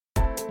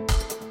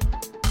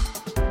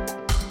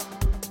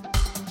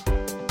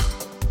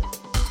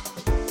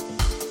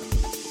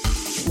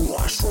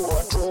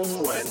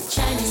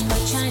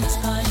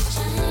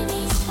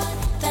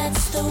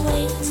the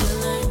way to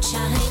learn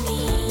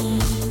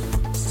Chinese.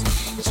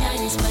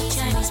 ChinesePod,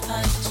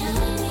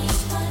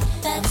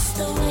 that's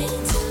the way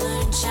to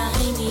learn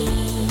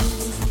Chinese.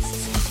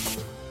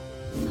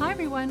 Hi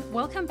everyone,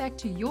 welcome back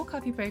to your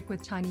coffee break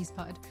with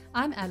ChinesePod.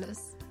 I'm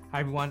Alice. Hi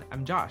everyone,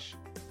 I'm Josh.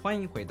 欢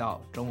迎回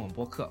到中文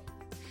播客。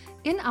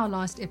In our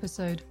last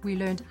episode, we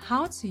learned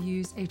how to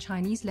use a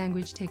Chinese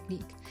language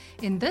technique.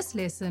 In this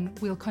lesson,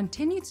 we'll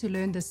continue to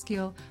learn the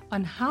skill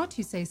on how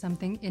to say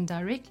something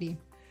indirectly.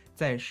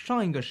 在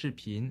上一个视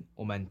频，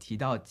我们提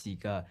到几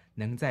个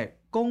能在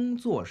工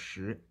作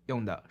时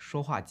用的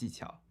说话技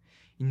巧。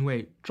因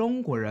为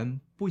中国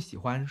人不喜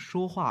欢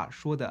说话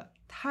说得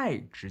太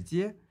直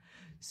接，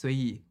所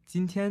以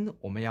今天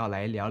我们要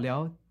来聊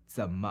聊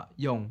怎么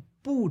用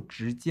不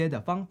直接的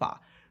方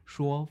法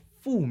说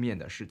负面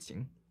的事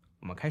情。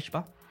我们开始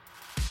吧。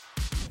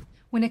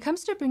When it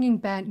comes to bringing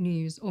bad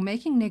news or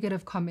making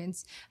negative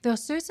comments, there are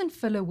certain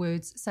filler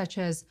words such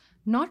as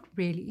not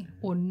really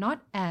or not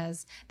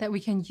as that we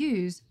can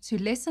use to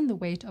lessen the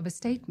weight of a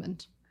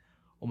statement.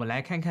 我们来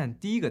看看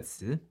第一个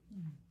词，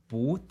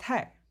不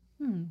太。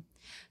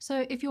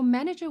So if your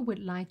manager would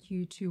like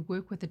you to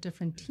work with a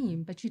different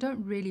team, but you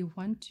don't really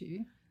want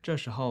to, 这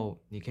时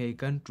候你可以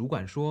跟主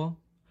管说，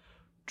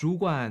主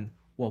管，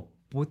我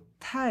不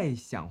太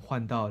想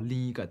换到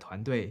另一个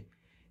团队，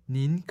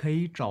您可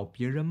以找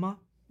别人吗？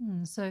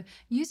 So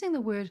using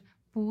the word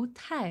不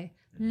太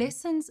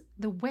lessens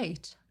the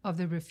weight of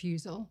the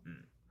refusal.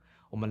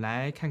 我们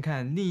来看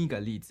看另一个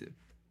例子。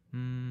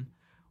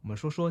我们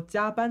说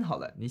加班好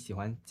了，你喜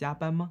欢加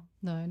班吗？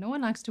 No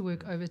one likes to work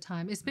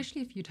overtime,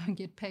 especially if you don't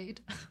get paid.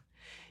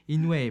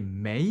 因为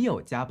没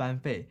有加班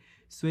费，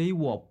所以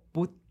我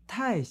不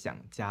太想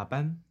加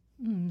班。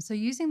So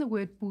using the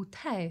word 不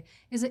太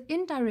is an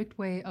indirect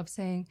way of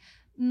saying,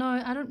 no,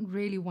 I don't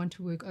really want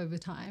to work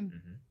overtime.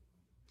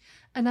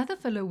 Another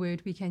filler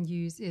word we can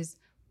use is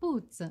不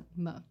怎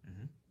么.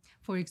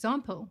 For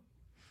example,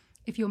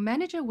 if your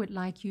manager would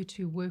like you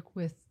to work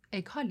with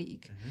a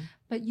colleague,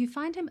 but you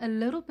find him a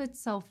little bit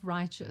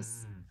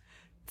self-righteous,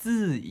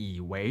 自以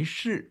为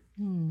是。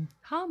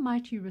 how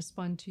might you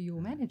respond to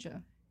your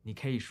manager? 你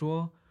可以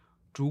说，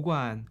主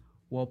管，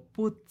我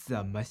不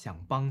怎么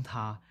想帮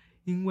他，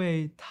因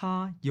为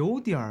他有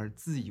点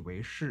自以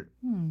为是。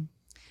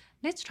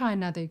 Let's try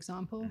another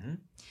example.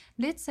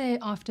 Let's say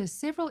after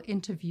several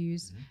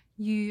interviews,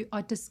 you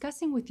are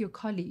discussing with your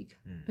colleague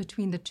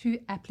between the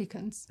two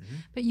applicants,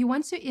 but you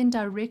want to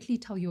indirectly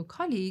tell your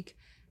colleague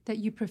that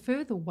you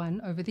prefer the one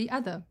over the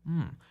other.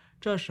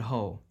 这时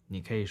候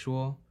你可以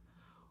说，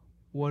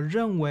我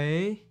认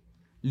为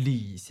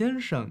李先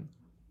生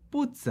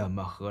不怎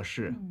么合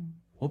适，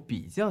我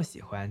比较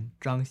喜欢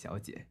张小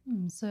姐。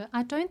 So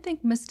I don't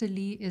think Mr.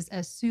 Lee is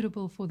as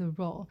suitable for the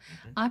role.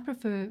 I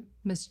prefer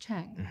Miss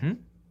Chang.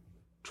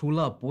 除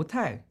了不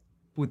太、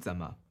不怎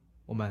么，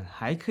我们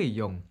还可以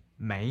用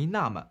没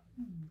那么。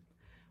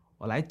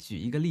我来举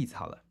一个例子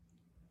好了，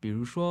比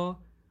如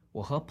说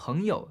我和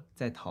朋友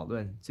在讨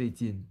论最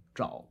近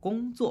找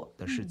工作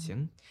的事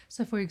情。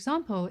 So for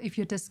example, if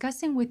you're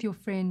discussing with your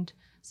friend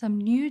some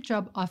new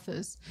job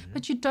offers,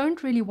 but you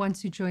don't really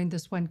want to join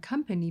this one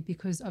company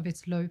because of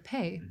its low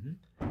pay.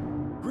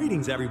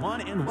 Greetings, everyone,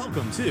 and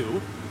welcome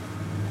to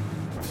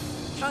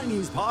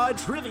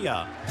ChinesePod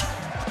Trivia.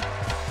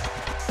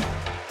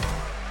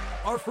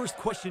 Our first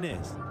question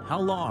is, how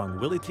long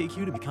will it take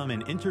you to become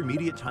an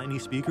intermediate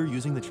Chinese speaker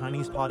using the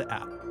ChinesePod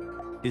app?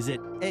 Is it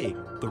A,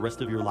 the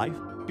rest of your life?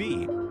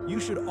 B, you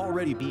should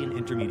already be an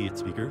intermediate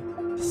speaker?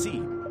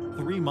 C,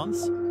 3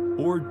 months?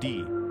 Or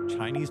D,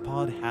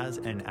 ChinesePod has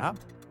an app?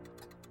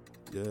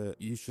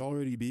 You should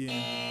already be in.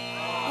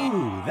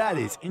 Ooh, that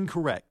is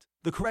incorrect.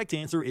 The correct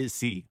answer is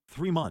C,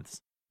 3 months.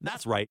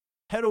 That's right.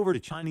 Head over to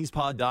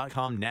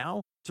ChinesePod.com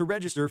now to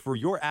register for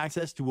your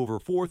access to over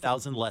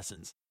 4,000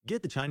 lessons.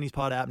 Get the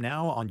ChinesePod app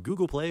now on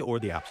Google Play or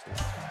the App Store.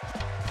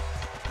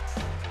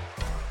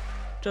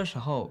 这时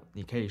候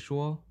你可以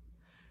说，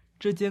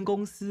这间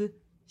公司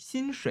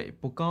薪水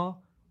不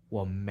高，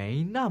我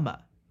没那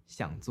么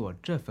想做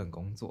这份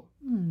工作。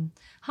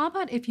 How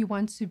about if you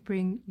want to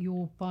bring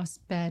your boss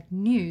bad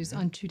news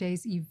on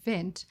today's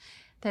event,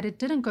 that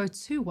it didn't go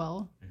too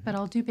well, but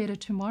I'll do better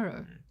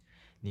tomorrow?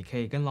 你可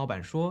以跟老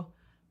板说，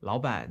老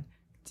板，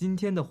今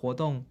天的活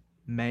动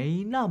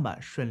没那么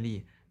顺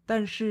利，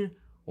但是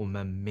我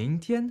们明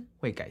天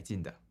会改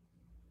进的。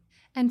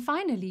 And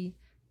finally,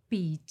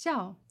 比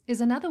较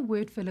is another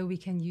word filler we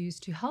can use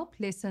to help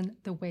lessen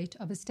the weight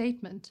of a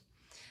statement.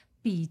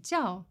 比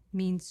较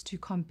means to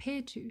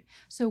compare to.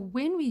 So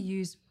when we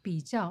use 比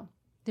较,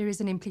 there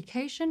is an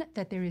implication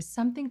that there is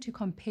something to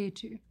compare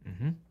to.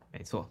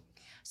 没错。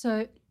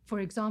 So, for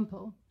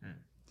example,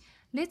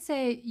 let's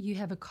say you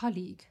have a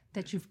colleague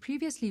that you've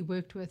previously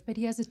worked with, but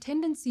he has a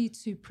tendency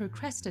to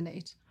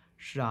procrastinate.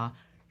 是啊，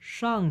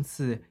上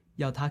次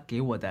要他给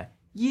我的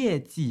业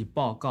绩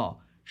报告，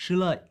迟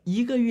了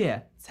1个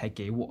月才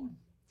给我。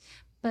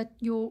 But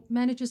your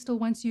manager still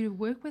wants you to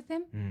work with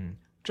him?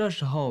 这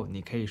时候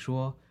你可以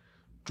说，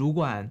主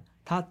管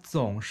他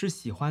总是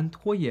喜欢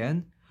拖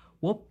延，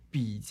我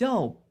比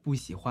较不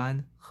喜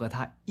欢和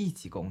他一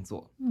起工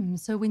作。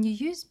So when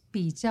you use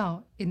比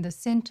较 in the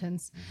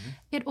sentence,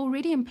 it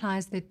already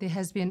implies that there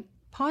has been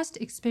past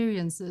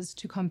experiences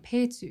to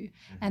compare to,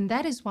 and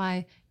that is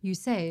why you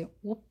say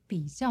我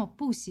比较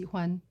不喜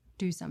欢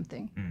do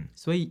something.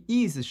 所以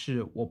意思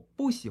是我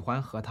不喜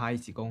欢和他一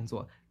起工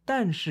作，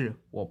但是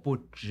我不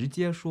直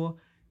接说，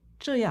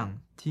这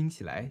样听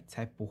起来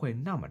才不会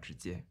那么直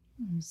接。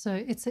So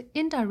it's an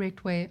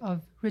indirect way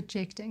of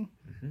rejecting.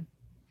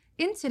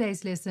 In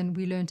today's lesson,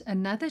 we learned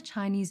another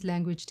Chinese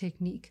language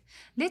technique.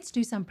 Let's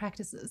do some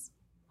practices.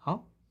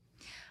 好，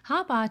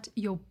 How about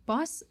your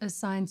boss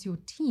assigns your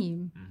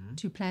team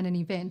to plan an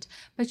event,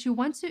 but you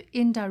want to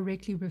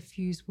indirectly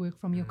refuse work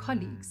from your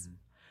colleagues?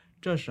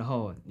 这时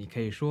候你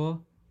可以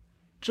说，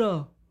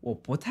这我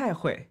不太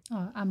会，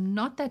 Oh, I'm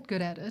not that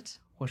good at it.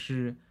 或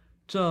是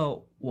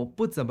这我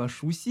不怎么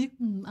熟悉。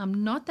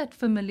 I'm not that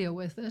familiar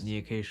with it. 你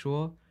也可以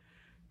说，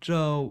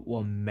这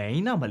我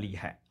没那么厉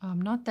害，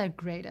 I'm not that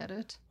great at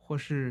it. 或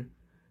是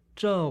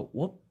这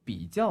我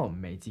比较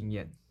没经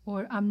验。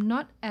 Or I'm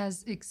not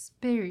as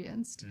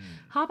experienced.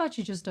 How about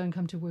you just don't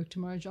come to work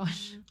tomorrow,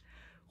 Josh?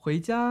 回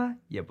家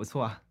也不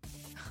错啊。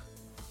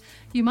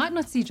 You might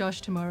not see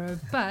Josh tomorrow,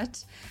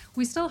 but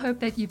we still hope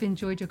that you've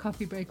enjoyed your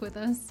coffee break with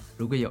us.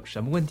 如果有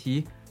什么问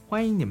题，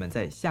欢迎你们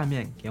在下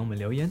面给我们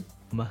留言，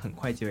我们很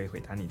快就会回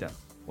答你的。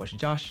我是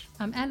Josh，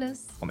 I'm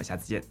Alice. 我们下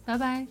次见。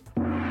 Bye-bye.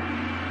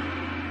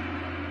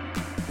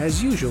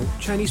 As usual,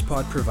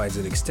 ChinesePod provides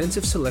an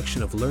extensive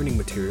selection of learning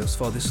materials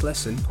for this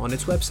lesson on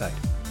its website,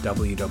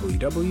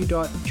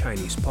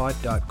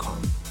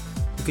 www.ChinesePod.com.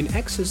 You can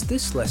access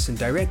this lesson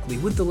directly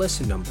with the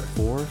lesson number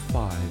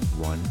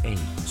 4518.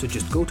 So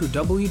just go to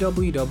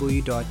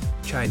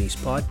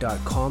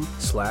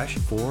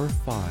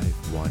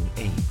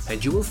www.ChinesePod.com/4518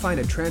 and you will find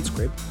a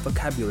transcript,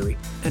 vocabulary,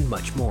 and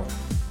much more.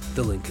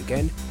 The link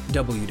again,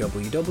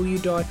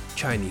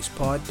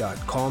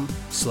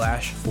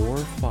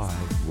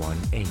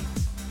 www.ChinesePod.com/4518.